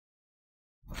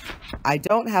I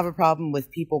don't have a problem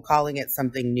with people calling it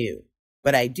something new,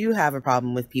 but I do have a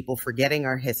problem with people forgetting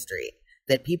our history,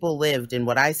 that people lived in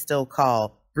what I still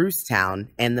call Brucetown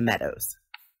and the Meadows.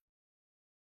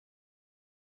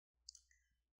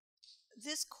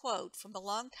 This quote from a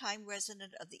longtime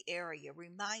resident of the area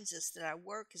reminds us that our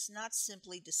work is not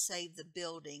simply to save the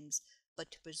buildings,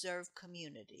 but to preserve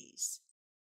communities.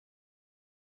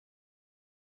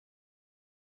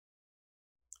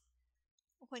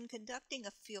 When conducting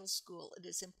a field school, it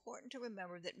is important to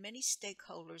remember that many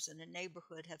stakeholders in a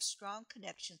neighborhood have strong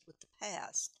connections with the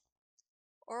past.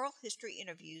 Oral history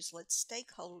interviews let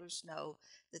stakeholders know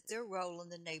that their role in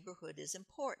the neighborhood is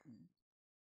important.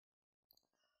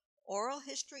 Oral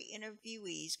history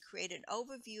interviewees create an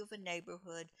overview of a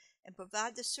neighborhood and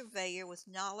provide the surveyor with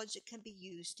knowledge that can be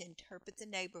used to interpret the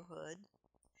neighborhood,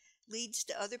 leads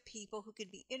to other people who can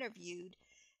be interviewed,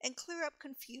 and clear up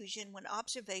confusion when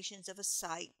observations of a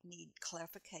site need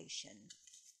clarification.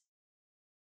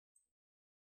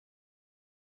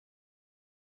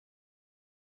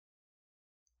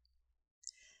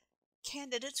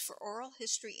 Candidates for oral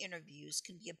history interviews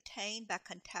can be obtained by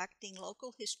contacting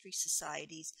local history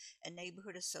societies and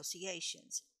neighborhood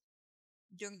associations.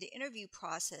 During the interview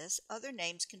process, other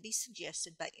names can be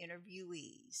suggested by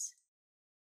interviewees.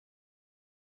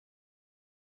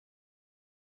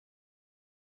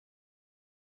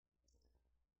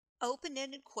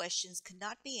 Open-ended questions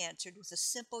cannot be answered with a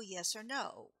simple yes or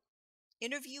no.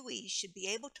 Interviewees should be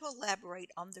able to elaborate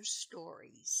on their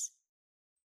stories.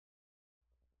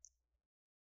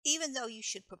 Even though you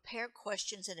should prepare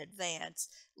questions in advance,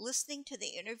 listening to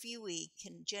the interviewee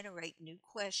can generate new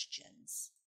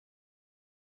questions.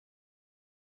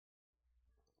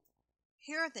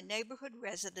 Here are the neighborhood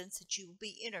residents that you will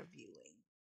be interviewing.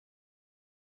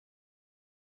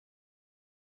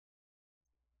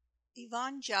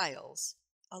 Yvonne Giles,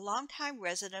 a longtime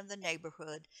resident of the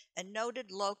neighborhood and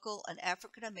noted local and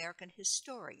African American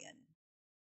historian.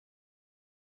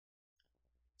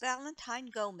 Valentine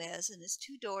Gomez and his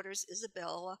two daughters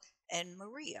Isabella and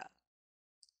Maria.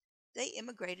 They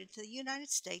immigrated to the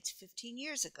United States 15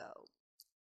 years ago.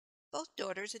 Both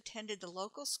daughters attended the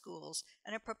local schools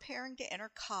and are preparing to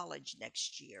enter college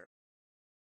next year.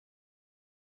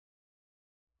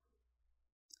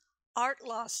 Art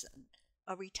Lawson,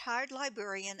 a retired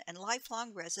librarian and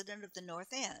lifelong resident of the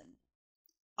North End.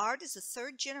 Art is the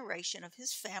third generation of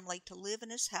his family to live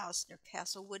in his house near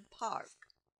Castlewood Park.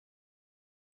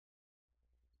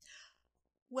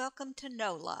 Welcome to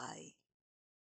No Lie.